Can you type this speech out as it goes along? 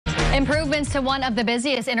Improvements to one of the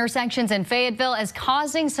busiest intersections in Fayetteville is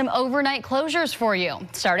causing some overnight closures for you.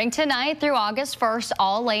 Starting tonight through August 1st,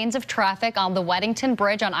 all lanes of traffic on the Weddington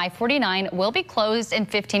Bridge on I-49 will be closed in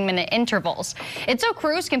 15-minute intervals. It's so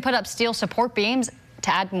crews can put up steel support beams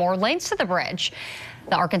to add more lanes to the bridge.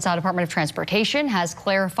 The Arkansas Department of Transportation has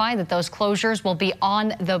clarified that those closures will be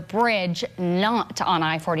on the bridge, not on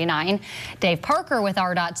I-49. Dave Parker with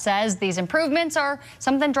RDOT says these improvements are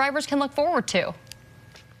something drivers can look forward to.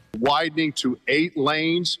 Widening to 8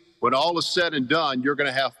 lanes. When all is said and done, you're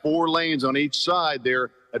going to have 4 lanes on each side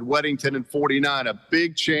there at Weddington and 49. A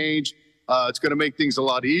big change. It's going to make things a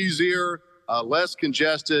lot easier, less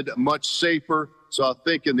congested, much safer. So I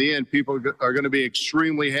think in the end, people are going to be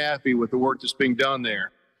extremely happy with the work that's being done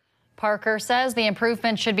there. Parker says the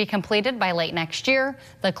improvement should be completed by late next year.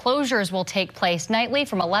 The closures will take place nightly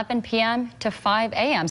from 11 p.m. to 5 a.m.